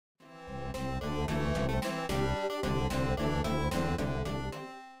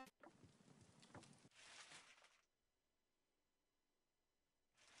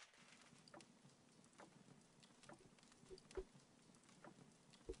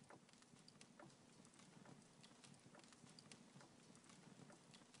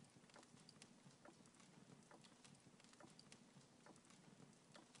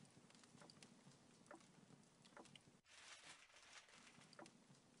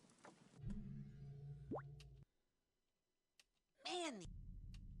stand the...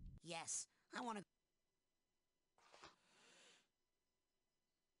 Yes, I want to...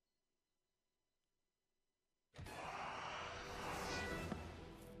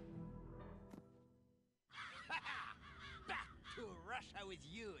 Back to Russia with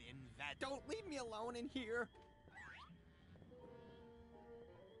you, invad. Don't leave me alone in here.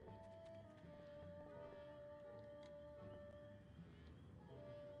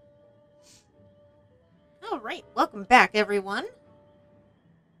 Alright, welcome back, everyone.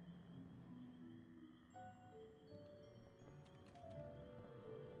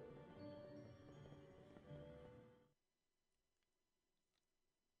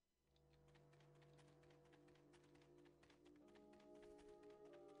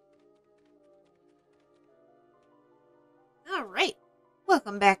 Alright,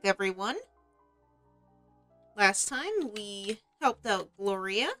 welcome back, everyone. Last time we helped out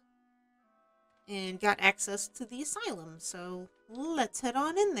Gloria and got access to the asylum, so let's head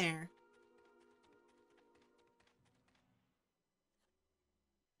on in there.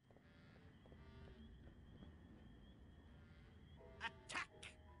 Attack!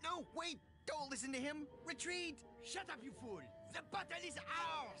 No, wait! Don't listen to him! Retreat! Shut up, you fool! The battle is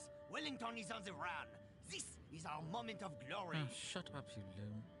ours! Wellington is on the run! This is our moment of glory! Oh, shut up, you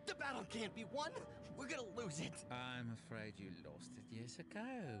loon. The battle can't be won! We're gonna lose it! I'm afraid you lost it years ago,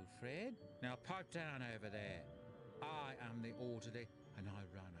 Fred. Now pipe down over there. I am the orderly, and I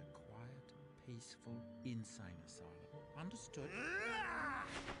run a quiet, peaceful, insane asylum. Understood?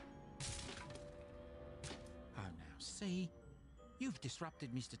 Oh, now, see? You've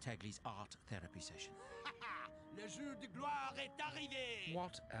disrupted Mr. Tagley's art therapy session. Le jeu de gloire est arrivé!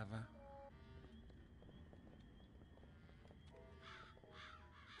 Whatever.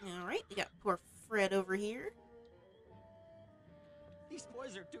 Alright, we got poor Fred over here. These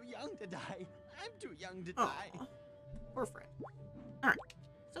boys are too young to die. I'm too young to Aw, die. poor Fred. Alright,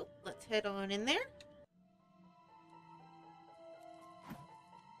 so let's head on in there.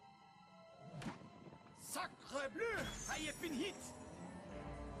 Sacre bleu! I have been hit!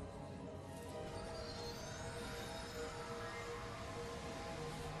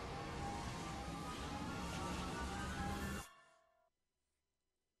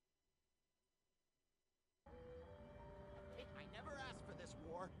 I never asked for this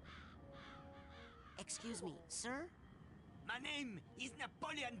war. Excuse me, sir? My name is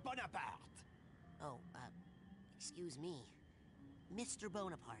Napoleon Bonaparte! Oh, excuse me. Mr.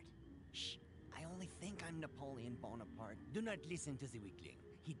 Bonaparte. Shh. I only think I'm Napoleon Bonaparte. Do not listen to the weakling.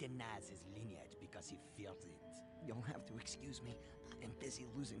 He denies his lineage because he fears it. You'll have to excuse me. I'm busy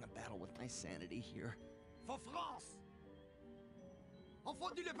losing a battle with my sanity here. For France!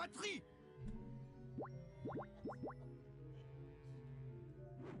 Enfant de la patrie!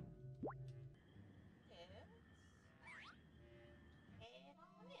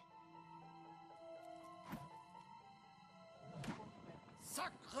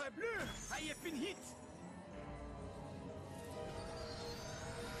 Sacre bleu! I have been hit!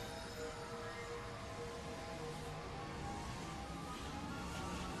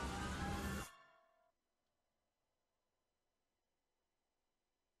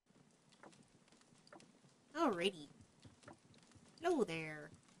 Alrighty. Hello there.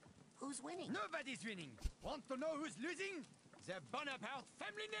 Who's winning? Nobody's winning! Want to know who's losing? The Bonaparte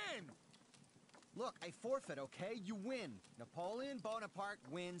family name! Look, I forfeit, okay? You win. Napoleon Bonaparte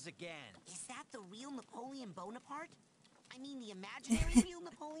wins again. Is that the real Napoleon Bonaparte? I mean the imaginary real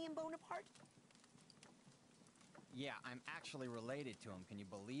Napoleon Bonaparte? Yeah, I'm actually related to him. Can you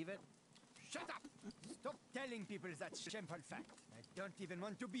believe it? Shut up! Stop telling people that shameful fact. I don't even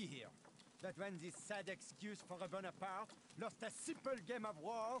want to be here. But when this sad excuse for a Bonaparte lost a simple game of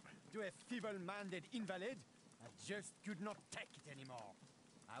war to a feeble-minded invalid, I just could not take it anymore.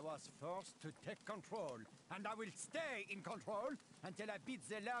 I was forced to take control, and I will stay in control until I beat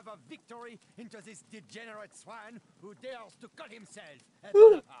the love of victory into this degenerate swine who dares to call himself a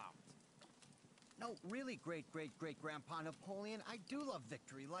Bonaparte. No, really, great-great-great-grandpa Napoleon, I do love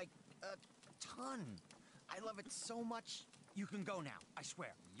victory, like, a ton. I love it so much. You can go now, I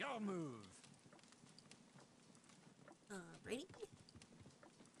swear. Your move. Ready?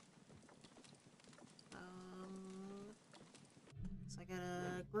 So I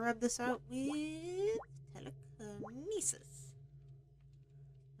gotta grab this out with telekinesis.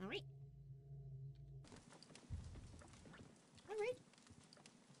 Alright. Alright.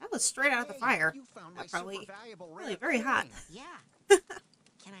 That was straight out of the fire. You found my That probably super valuable really rare very hot. thing. Yeah.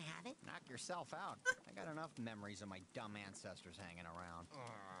 Can I have it? Knock yourself out. I got enough memories of my dumb ancestors hanging around.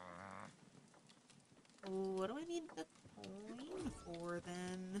 What do I need the coin for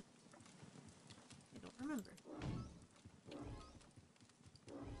then? I don't remember.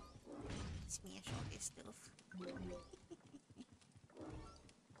 smash all this stuff.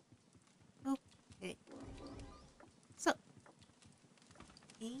 Okay. So.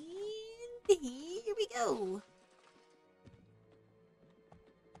 And here we go.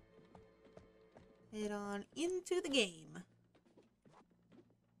 Head on into the game.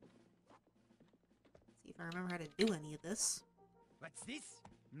 See if I remember how to do any of this. What's this?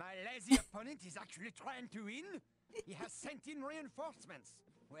 My lazy opponent is actually trying to win? He has sent in reinforcements.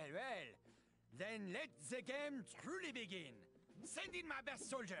 Well, well. Then let the game truly begin. Send in my best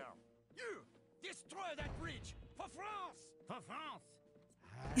soldier. You! Destroy that bridge! For France! For France!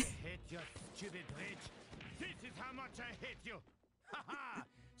 I hate your stupid bridge. This is how much I hate you. Ha ha!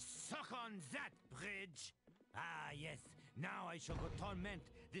 Suck on that bridge. Ah, yes. Now I shall go torment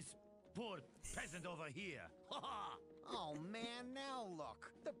this poor peasant over here. Ha ha! Oh man, now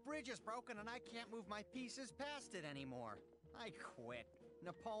look. The bridge is broken and I can't move my pieces past it anymore. I quit.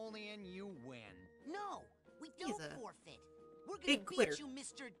 Napoleon, you win. No, we He's don't a forfeit. We're gonna big beat quitter. you,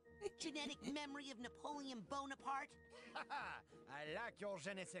 Mr. Genetic Memory of Napoleon Bonaparte. I like your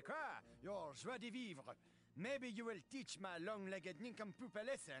je ne sais quoi, your joie de vivre. Maybe you will teach my long-legged nincompoop a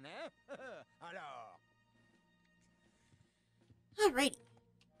lesson, eh? Alors. Alrighty.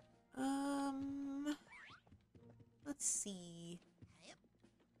 Let's see.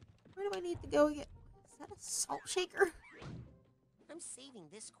 Where do I need to go again? Is that a salt shaker? I'm saving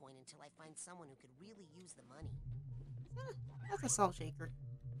this coin until I find someone who could really use the money. That's a salt shaker.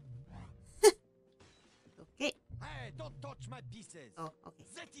 Okay. Hey, don't touch my pieces. Oh, okay.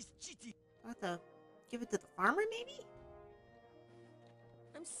 That is cheating. I have to give it to the farmer, maybe?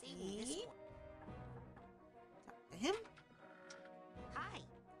 I'm saving this Okay. coin. Talk to him. Hi,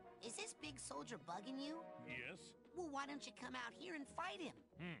 is this big soldier bugging you? Yes? Well, why don't you come out here and fight him?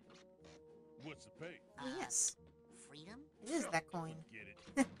 What's the pay? Oh, yes. Freedom? It is that coin. Get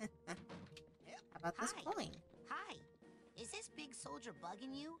it. How about this Hi. coin? Hi, is this big soldier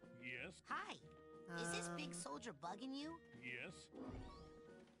bugging you? Yes? Hi, is this big Um, soldier bugging you? Yes?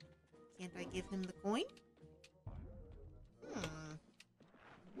 Can't I give him the coin?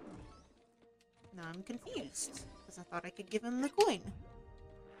 Now I'm confused, because I thought I could give him the coin.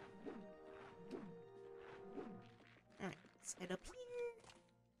 Alright, let's head up here.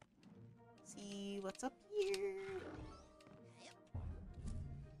 See what's up here.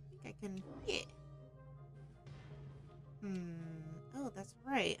 I think I can... yeah. Oh, that's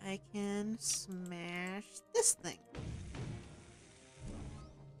right. I can smash this thing.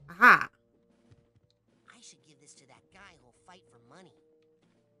 Aha! I should give this to that guy who'll fight for money.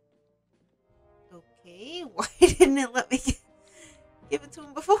 Okay, why didn't it let me give it to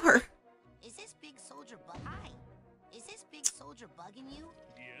him before? Is this big soldier Hi, is this big soldier bugging you?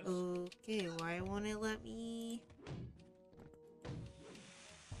 Yes? Okay, why won't it let me...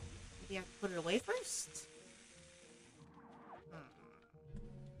 Maybe I have to put it away first?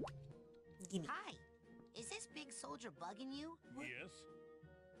 Gimme. Hi, is this big soldier bugging you? Yes?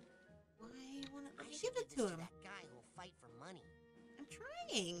 Why won't it let I me should give it this to to him? that guy who'll fight for money. I'm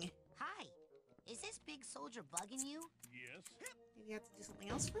trying. Hi, is this big soldier bugging you? Yes? Maybe I have to do something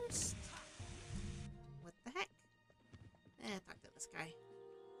else first? What the heck? Talk to this guy.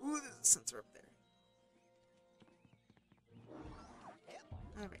 Ooh, there's a sensor up there.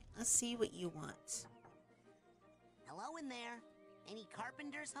 Alright, let's see what you want. Hello in there. Any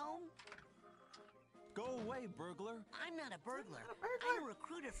carpenters home? Go away, burglar. I'm not a burglar. Not a burglar. I'm a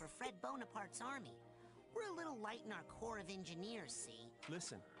recruiter for Fred Bonaparte's army. We're a little light in our Corps of Engineers, see?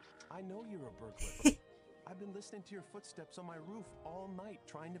 Listen, I know you're a burglar, but I've been listening to your footsteps on my roof all night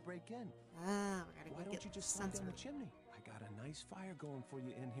trying to break in. Ah, we gotta Why go don't get you the just slide sensor. down the chimney? I got a nice fire going for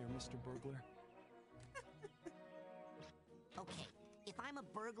you in here, Mr. Burglar. Okay, if I'm a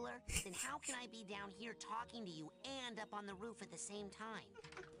burglar, then how can I be down here talking to you and up on the roof at the same time?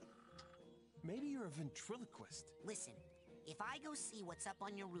 Maybe you're a ventriloquist. Listen, if I go see what's up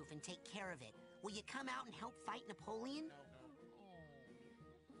on your roof and take care of it, will you come out and help fight Napoleon?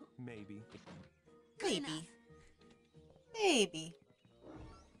 Maybe. Good Maybe. enough. Maybe.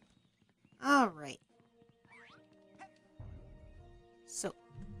 Alright. So,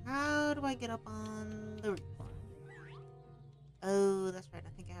 how do I get up on the roof? Oh, that's right. I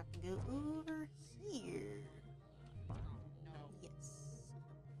think I have to go over here. Yes.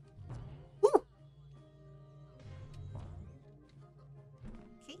 Woo!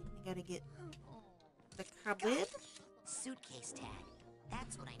 Okay, I gotta get the cobweb. Suitcase tag.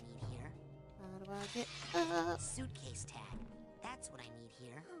 That's what I need here. How do I get up? Suitcase tag. That's what I need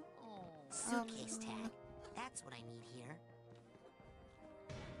here. Suitcase tag. That's what I need here.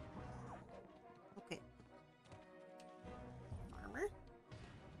 Okay. Farmer.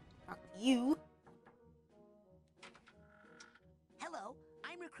 Talk to you. Hello,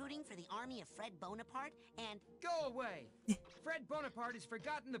 I'm recruiting for the army of Fred Bonaparte, and Go away! Fred Bonaparte has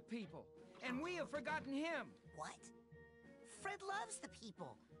forgotten the people, and we have forgotten him. what? Fred loves the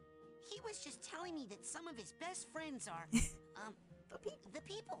people. He was just telling me that some of his best friends are, the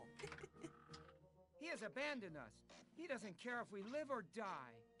people. He has abandoned us. He doesn't care if we live or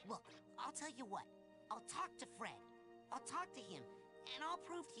die. Look, I'll tell you what. I'll talk to Fred. I'll talk to him, and I'll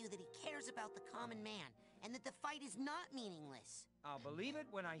prove to you that he cares about the common man, and that the fight is not meaningless. I'll believe it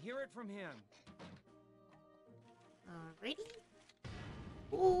when I hear it from him. Alrighty.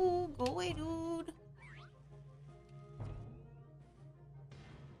 Ooh, go away, dude.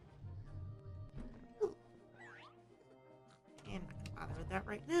 Ooh. And I'm not gonna bother with that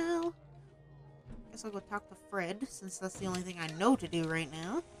right now. Guess I'll go talk to Fred, since that's the only thing I know to do right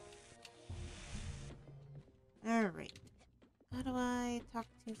now. Alright. How do I talk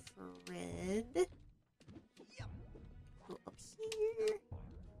to Fred? Go up here.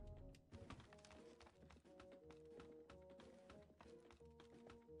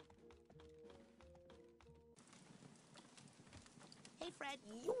 Hey, Fred.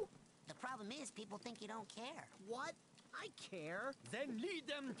 The problem is people think you don't care. What? I care. Then lead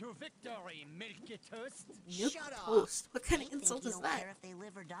them to victory, Milky Toast. Milk Shut up. toast. What kind They of think insult you is don't that? care if they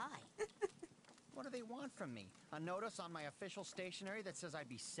live or die. What do they want from me? A notice on my official stationery that says I'd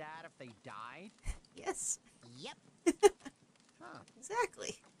be sad if they died? Yes, Yep. Huh.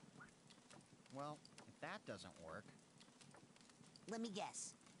 exactly. Well, if that doesn't work. Let me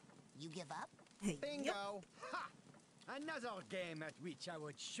guess. You give up? Bingo! Yep. Ha! Another game at which I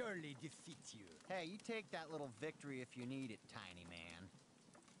would surely defeat you. Hey, you take that little victory if you need it, tiny man.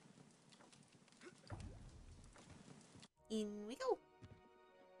 In we go.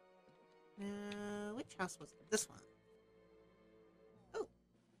 Which house was it? This one. Oh,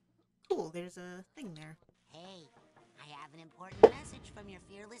 cool. There's a thing there. Hey, I have an important message from your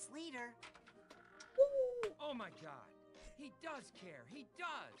fearless leader. Oh my God. He does care. He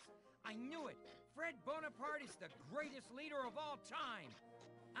does. I knew it. Fred Bonaparte is the greatest leader of all time.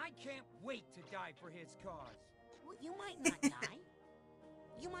 I can't wait to die for his cause. Well, you might not die.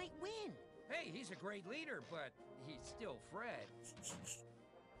 You might win. Hey, he's a great leader, but he's still Fred.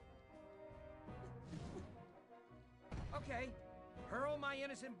 Okay, hurl my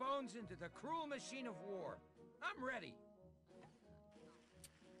innocent bones into the cruel machine of war. I'm ready.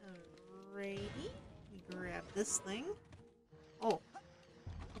 Alrighty. We grab this thing. Oh.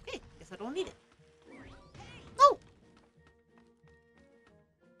 Okay, guess I don't need it. No!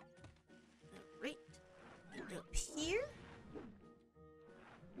 Alright. And up here.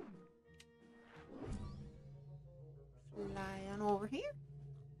 Fly on over here.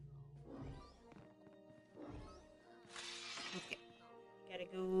 Okay. Gotta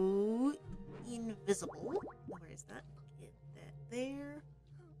go invisible. Where is that? Get that there.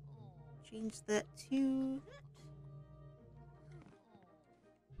 Change that to that.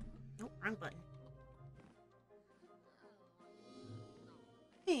 Nope, wrong button.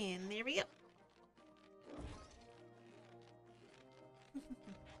 And there we go.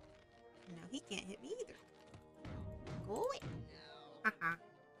 Now he can't hit me either. Go away. Haha.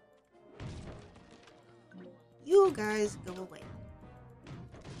 You guys go away.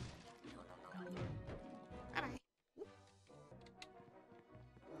 Bye-bye.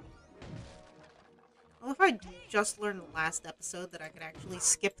 Well, if I just learned last episode that I could actually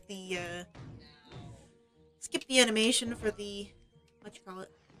skip the animation for the, what you call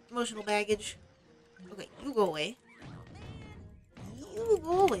it, emotional baggage. Okay, you go away. You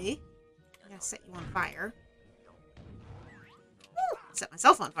go away. I'm gonna set you on fire. Woo! Set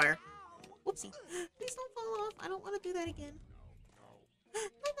myself on fire. Whoopsie. Please don't fall off. I don't want to do that again. No.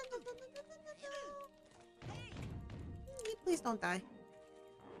 Please don't die.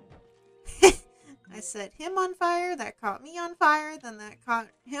 I set him on fire, that caught me on fire, then that caught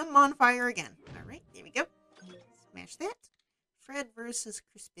him on fire again. Alright, there we go. Smash that. Fred versus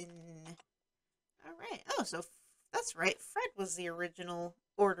Crispin. Alright, oh, so that's right. Fred was the original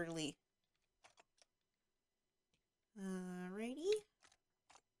orderly. Alrighty.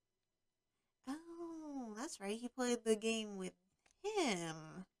 Oh, that's right. He played the game with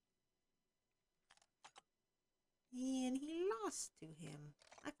him. And he lost to him.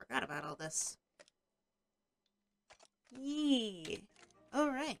 I forgot about all this. Yeah.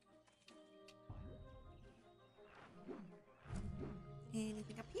 Alright.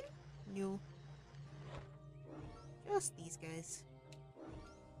 Anything up here? No. Just these guys.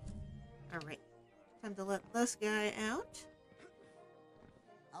 Alright. Time to let this guy out.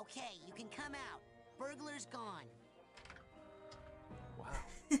 Okay, you can come out. Burglar's gone. Wow.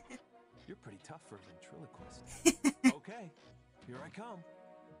 You're pretty tough for a ventriloquist. Okay, here I come.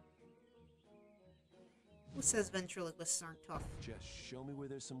 Who says ventriloquists aren't tough? Just show me where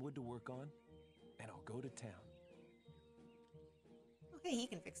there's some wood to work on, and I'll go to town. Okay, he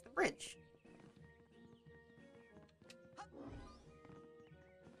can fix the bridge.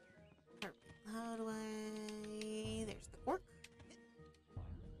 Alright, how do I... There's the cork.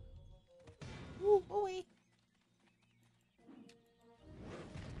 Ooh, boy.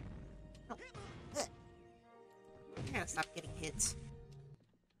 Oh. Ugh. I gotta stop getting hit.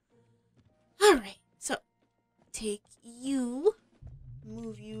 Alright, so take you,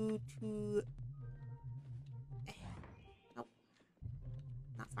 move you to... Nope.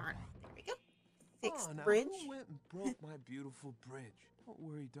 Not far enough. There we go. Fix the now bridge. who went and broke my beautiful bridge? Don't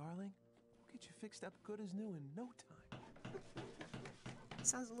worry, darling. We'll get you fixed up good as new in no time.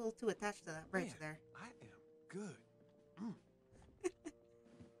 Sounds a little too attached to that bridge Man, there. I am good.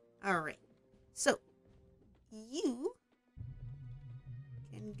 Alright. So, you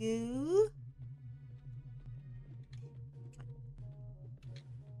can go...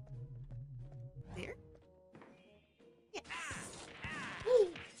 There? Yeah. Ooh.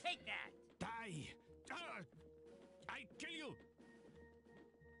 Take that! Die! I kill you!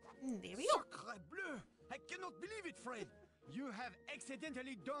 There we go. Sacre bleu! I cannot believe it, Fred! You have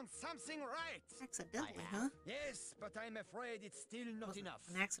accidentally done something right! Accidentally, huh? Yes, but I'm afraid it's still not Wasn't enough.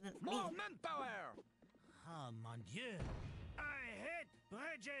 an accident for me. More manpower! Oh, mon Dieu! I hate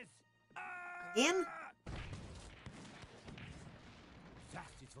bridges! Ah! Again? That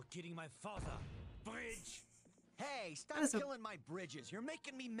is for killing my father! Bridge! Hey, stop That is a- killing my bridges. You're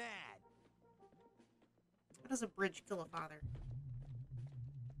making me mad. How does a bridge kill a father?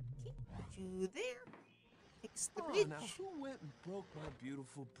 Okay, put you there. Fix the bridge. now who went and broke my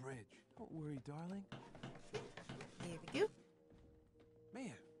beautiful bridge? Don't worry, darling. There we go.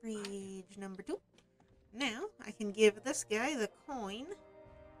 Man, Bridge number 2. Now, I can give this guy the coin.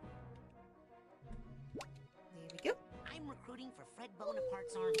 There we go. I'm recruiting for Fred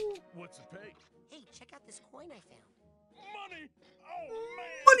Bonaparte's army. What's it pay? Hey, check out this coin I found. Money! Oh,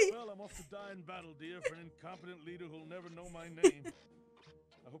 man! Money! Well, I'm off to die in battle, dear, for an incompetent leader who'll never know my name.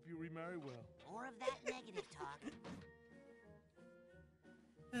 I hope you remarry well. More of that negative talk.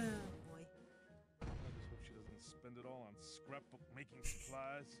 Oh, boy. I just hope she doesn't spend it all on scrapbook making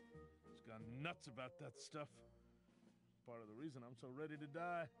supplies. She's gone nuts about that stuff. Part of the reason I'm so ready to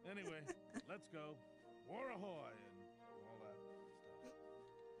die. Anyway, let's go. War ahoy and all that stuff.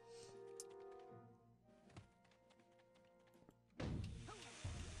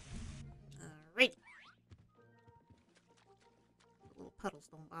 Alright. The little puddles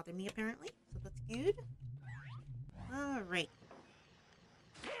don't bother me, apparently. So that's good. Alright.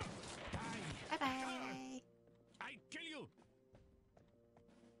 Bye-bye. I kill you!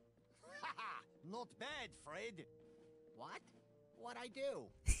 Haha, not bad, Fred. What? What I do?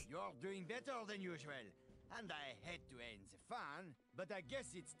 You're doing better than usual. And I hate to end the fun, but I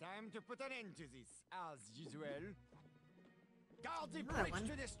guess it's time to put an end to this, as usual. Guard the Another bridge one.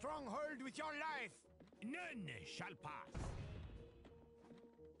 to the stronghold with your life! None shall pass.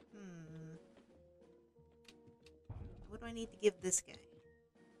 What do I need to give this guy?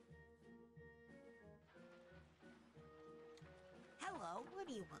 Hello. What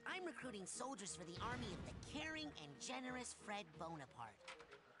do you want? I'm recruiting soldiers for the army of the caring and generous Fred Bonaparte.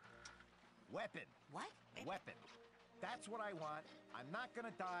 Weapon. What? Weapon. That's what I want. I'm not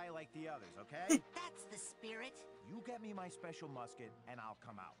gonna die like the others, okay? That's the spirit. You get me my special musket, and I'll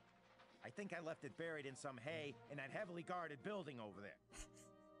come out. I think I left it buried in some hay in that heavily guarded building over there.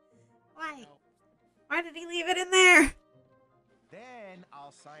 Why? Why did he leave it in there? Then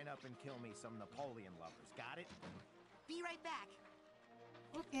I'll sign up and kill me some Napoleon lovers. Got it? Be right back.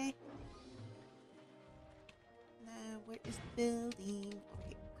 Okay. Now, where is the building?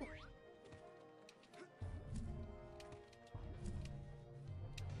 Okay, cool.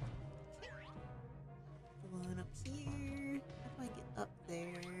 One up here. How do I get up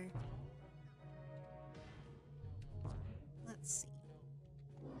there? Let's see.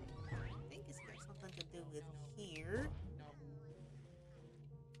 I think it's got something to do with here.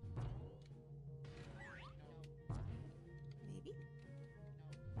 Maybe?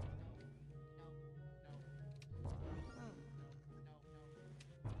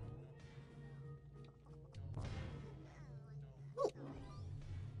 Ooh.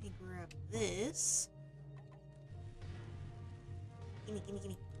 Let me grab this. Gimme, gimme,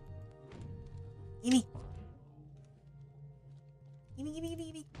 gimme. Gimme. Gimme, gimme, gimme,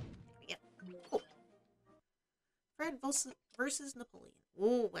 gimme. There we go. Cool. Fred versus Napoleon.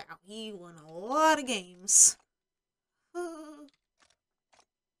 Oh, wow. He won a lot of games.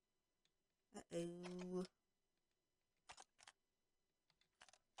 Uh-oh.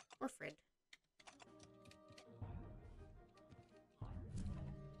 Poor Fred.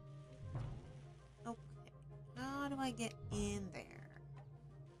 Okay. How do I get in there?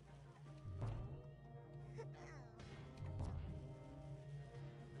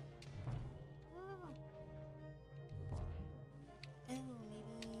 Oh, maybe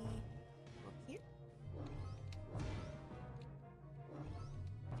up here?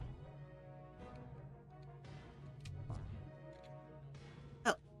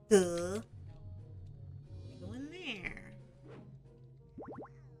 Oh, duh. Go in there.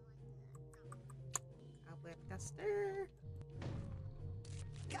 Cobweb duster.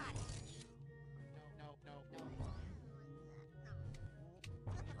 Got it.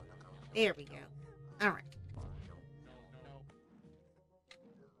 There we go. All right.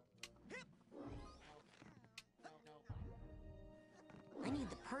 I need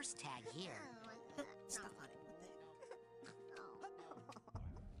the purse tag here. Oh, stuck on it. What the heck?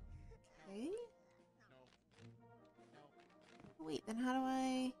 Okay. Wait, then how do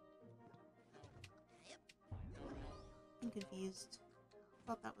I... I'm confused.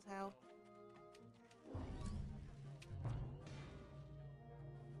 Thought that was how.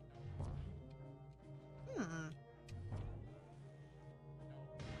 How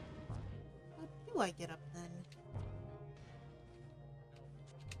do I get up then?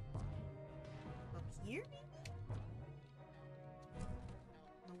 Up here, maybe?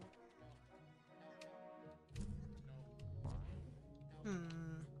 No.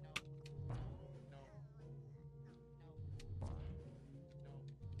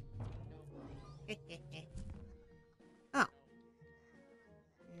 Oh.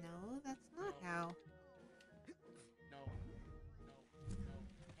 No, that's not how.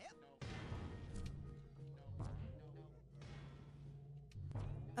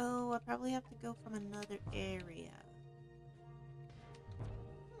 Oh, I probably have to go from another area.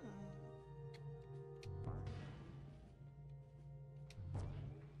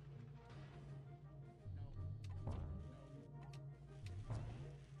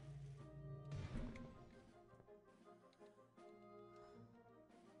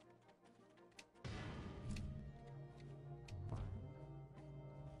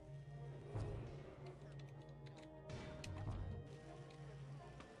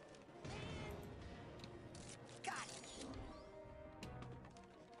 Got it.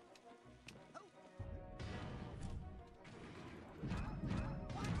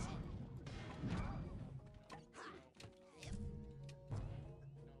 Watch it. Ha. Yep.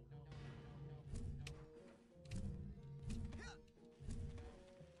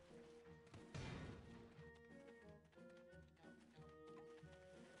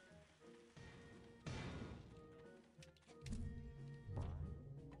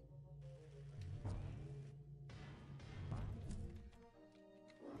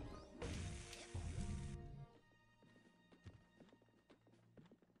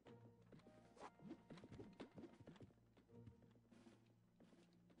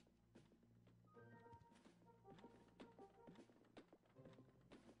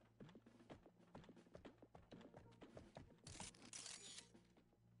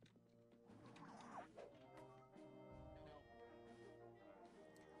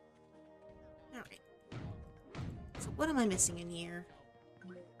 Alright. So what am I missing in here?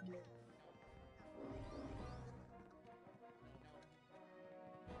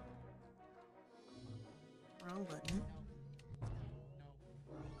 Wrong button.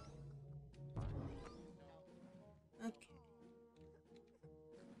 Okay.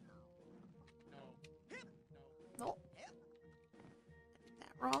 Oh. I did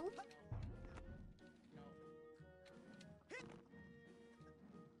that wrong.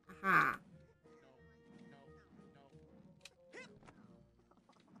 Aha. Ah.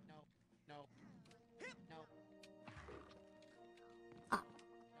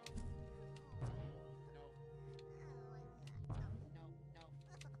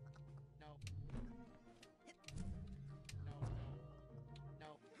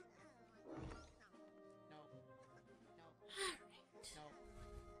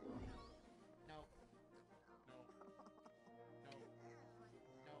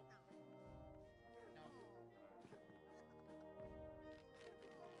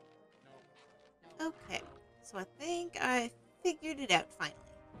 Okay, so I think I figured it out finally.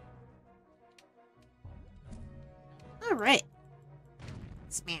 Alright.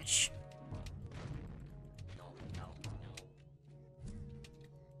 Smash.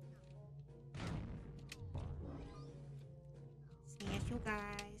 Smash, you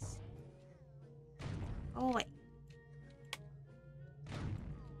guys. Oh, wait.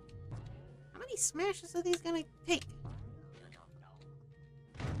 How many smashes are these gonna take?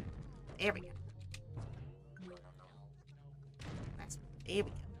 There we go. Last one. There we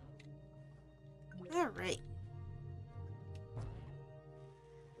go. Alright.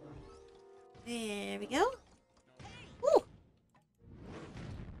 There we go. Woo!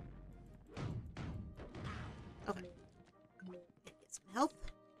 Okay. Get some health.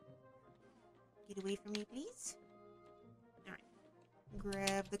 Get away from me, please. Alright.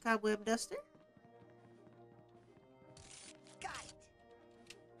 Grab the cobweb duster. Got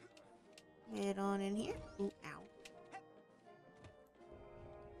it. Head on in here. Ooh, ow.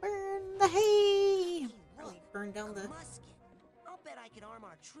 Burn the hay! Really burned down the... musket. I'll bet I could arm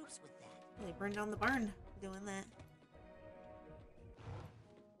our troops with that. Really burned down the barn doing that.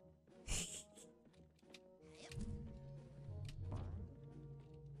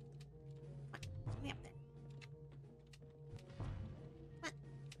 Come up there. Come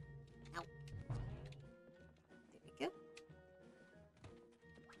on. Ow. There we go.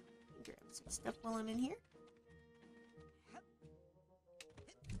 Grab some stuff while I'm in here.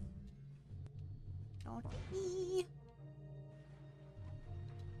 Don't hit me.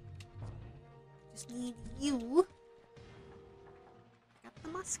 Just need you. Got the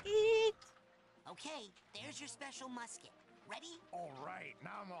musket. Okay, there's your special musket. Ready? All right,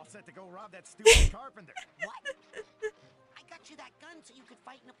 now I'm all set to go rob that stupid carpenter. What? I got you that gun so you could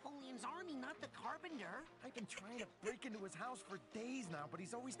fight Napoleon's army, not the carpenter. I've been trying to break into his house for days now, but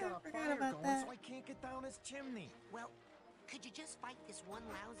he's always got I a forgot fire about going, that. so I can't get down his chimney. Well, could you just fight this one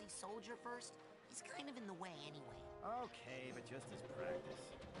lousy soldier first? He's kind of in the way anyway. Okay, but just as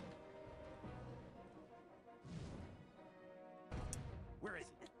practice. Where is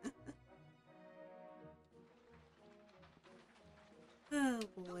he? Oh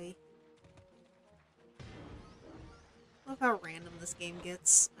boy. Love how random this game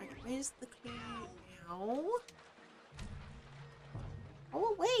gets. Alright, where's the clue? Ow. Go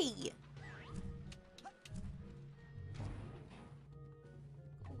away!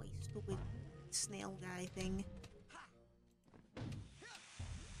 Go away, stupid snail guy thing.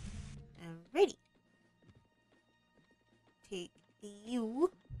 Alrighty. Take you.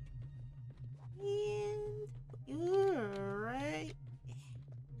 And put you right.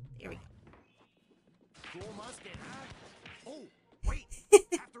 There we go. Cool musket, huh? Oh, wait.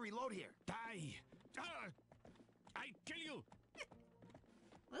 Have to reload here. Die! I kill you!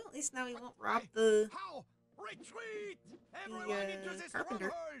 Well, at least now he won't rob the... How? Retreat! Everyone into the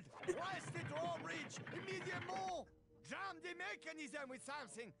carpenter. stronghold! Blast the drawbridge! Immediately! Jam the mechanism with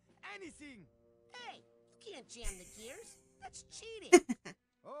something! Anything! Hey, you can't jam the gears. That's cheating.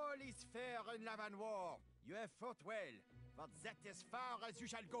 All is fair in love and war. You have fought well, but that is far as you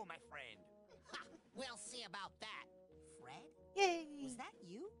shall go, my friend. Ha! We'll see about that. Fred? Yay! Was that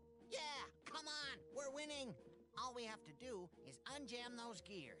you? Yeah, come on. We're winning. All we have to do is unjam those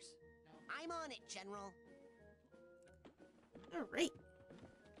gears. I'm on it, General. Alright.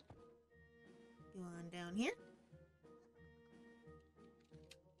 Go on down here.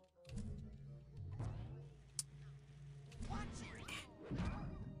 Watch it.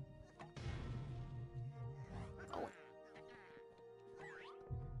 Go it.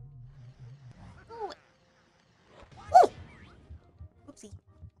 Go it. Woo! Oopsie.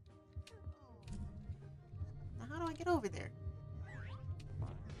 Now how do I get over there?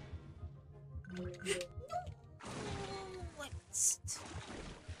 No! What?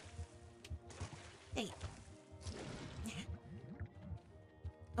 Dang it.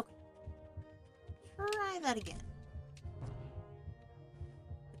 Okay. Try that again.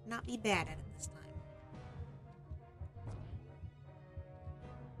 But not be bad at it this time.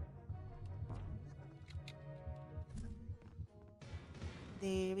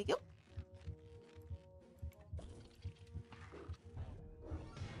 There we go.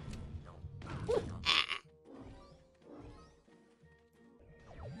 Ooh, ah.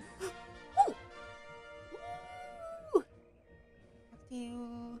 Ooh.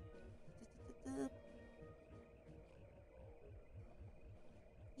 Ooh. Have to...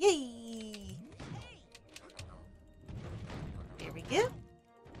 Yay! There we go.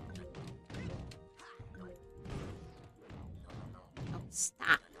 Oh,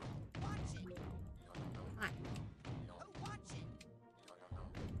 stop. Come on.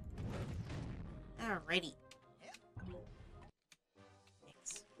 Alrighty.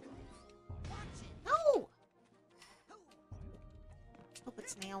 Thanks. No! Stupid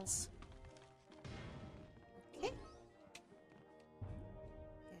snails. Okay.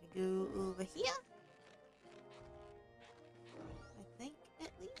 Gotta go over here. I think,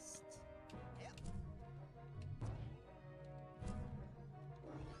 at least.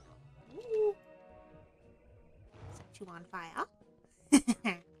 Ooh. you on fire.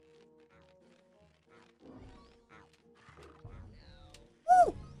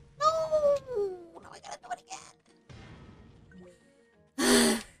 Woo! No! Now I gotta do it again.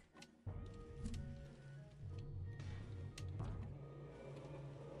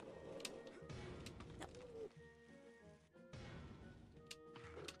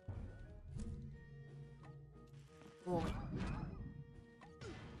 Go away.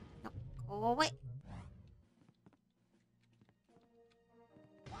 No, go away.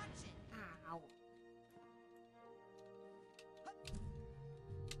 Watch it. Ow.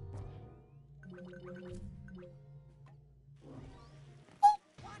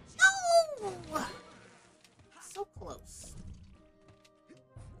 No! So close.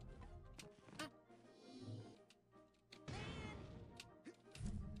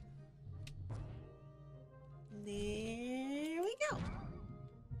 There we go.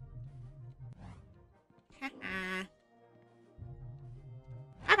 Haha.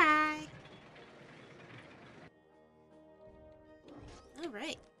 Bye-bye. All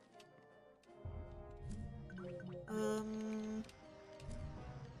right. Now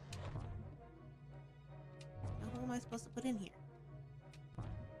what am I supposed to put in here?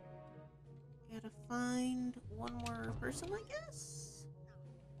 Gotta find one more person, I guess?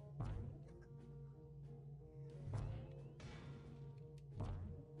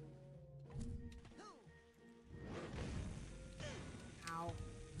 Ow.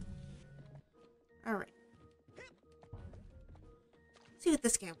 Alright. See what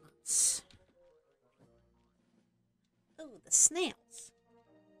this guy wants. Oh, the snails.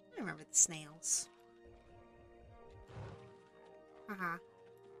 I remember the snails. Haha.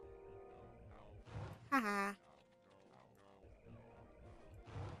 Haha.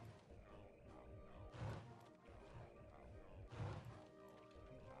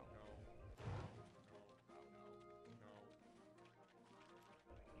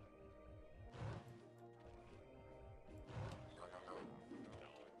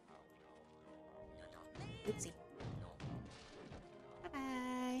 Oopsie.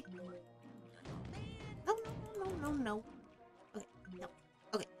 Bye-bye. No, no, no, no, no. Okay, no.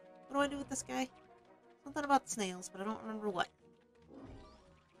 Okay, what do I do with this guy? Something about the snails, but I don't remember what.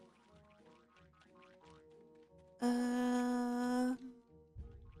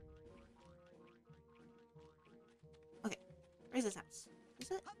 Okay, where's this house?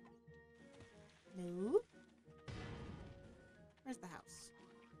 Is it? No. Where's the house?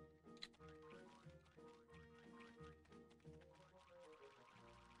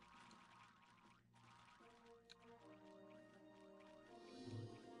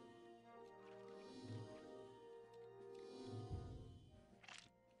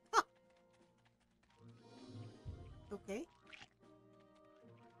 Okay.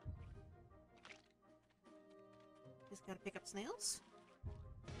 Just gotta pick up snails.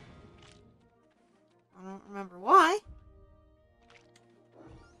 I don't remember why.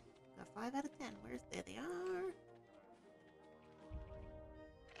 Got 5 out of 10. There they are.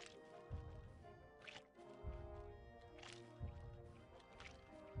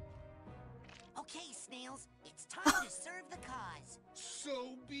 Okay, snails, it's time to serve the cause.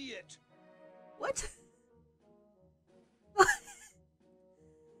 So be it. What?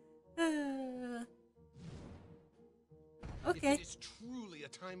 Okay. If it is truly a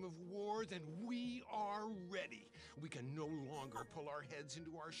time of war, then we are ready. We can no longer pull our heads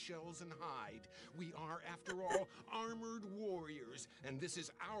into our shells and hide. We are, after all, armored warriors, and this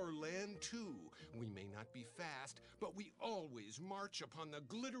is our land too. We may not be fast, but we always march upon the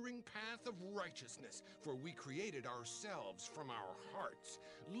glittering path of righteousness, for we created ourselves from our hearts.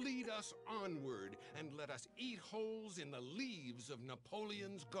 Lead us onward, and let us eat holes in the leaves of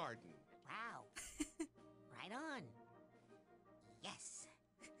Napoleon's garden. Wow. Right on. Yes.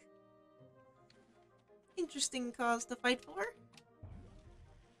 Interesting cause to fight for.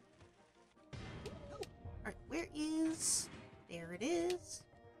 Alright, where is... There it is.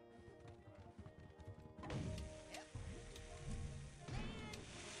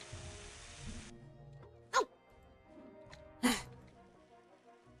 Oh!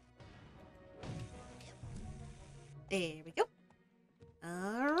 There we go.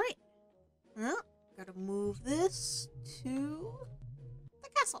 Alright. Well, gotta move this to the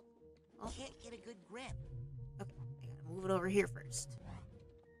castle. Oh. Can't get a good grip. Okay, I gotta move it over here first.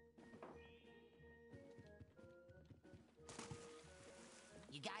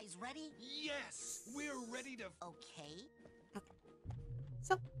 You guys ready? Yes, we're ready to... Okay.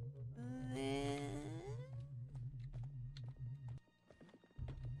 So, move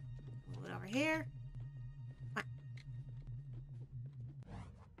it over here. Fine.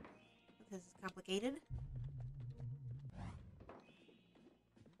 This is complicated.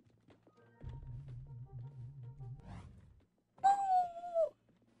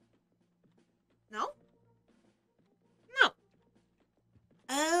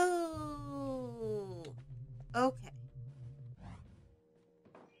 Okay.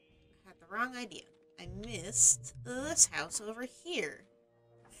 I had the wrong idea. I missed this house over here.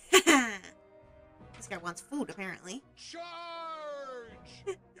 This guy wants food, apparently. Charge!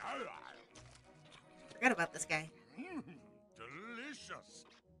 Forgot about this guy. Delicious!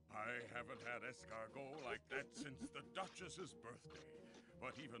 I haven't had escargot like that since the Duchess's birthday.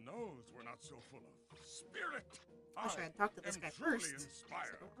 But even those were not so full of spirit. Wish I had talked to this guy first. I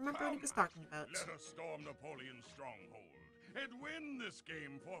don't remember what he was talking about. Let us storm Napoleon's stronghold and win this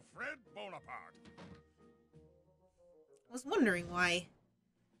game for Fred Bonaparte. I was wondering why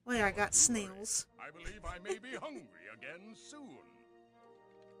I got snails. I believe I may be hungry again soon.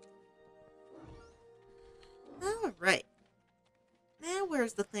 All right. Now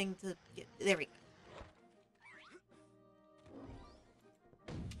where's the thing to get? There we go.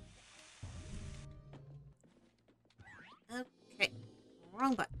 Okay.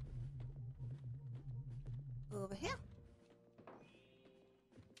 Wrong button. Over here.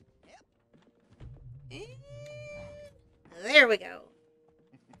 Yep. And there we go.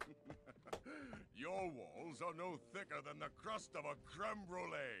 Your walls are no thicker than the crust of a creme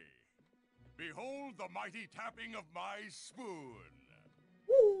brulee. Behold the mighty tapping of my spoon.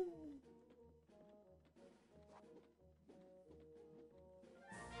 Woo.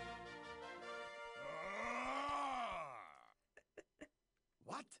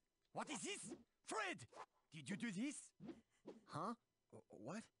 What? What is this? Fred! Did you do this? Huh?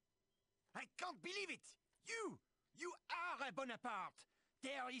 What? I can't believe it! You are a Bonaparte!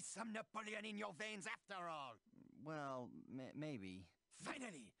 There is some Napoleon in your veins after all! Well, maybe.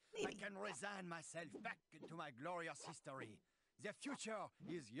 Finally! I can resign myself back into my glorious history. The future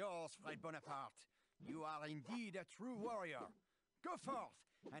is yours, Fred Bonaparte. You are indeed a true warrior. Go forth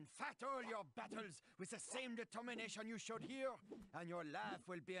and fight all your battles with the same determination you showed here, and your life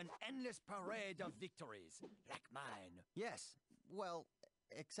will be an endless parade of victories, like mine. Yes, well,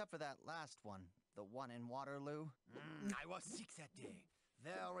 except for that last one, the one in Waterloo. I was sick that day.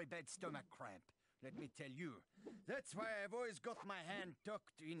 Very bad stomach cramp, let me tell you. That's why I've always got my hand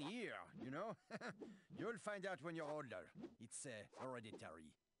tucked in here, you know? You'll find out when you're older. It's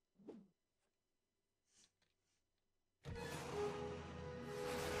hereditary.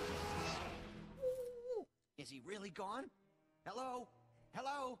 Is he really gone? Hello?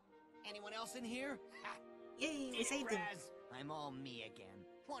 Hello? Anyone else in here? Yay, we saved him. I'm all me again.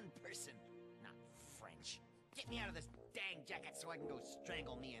 One person, not French. Get me out of this dang jacket so I can go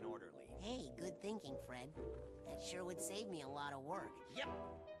strangle me an orderly. Hey, good thinking, Fred. That sure would save me a lot of work. Yep.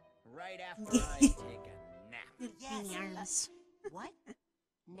 Right after I take a nap. Yes. What?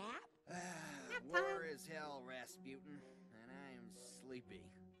 Nap? War is hell, Rasputin, and I am sleepy.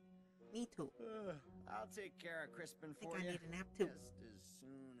 Me too. I'll take care of Crispin I think for I you. need a nap too. Just as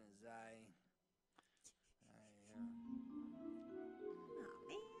soon as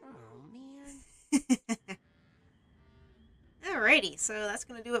Oh, man. Alrighty, so that's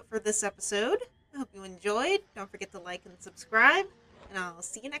going to do it for this episode. I hope you enjoyed. Don't forget to like and subscribe, and I'll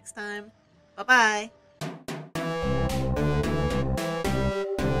see you next time. Bye-bye.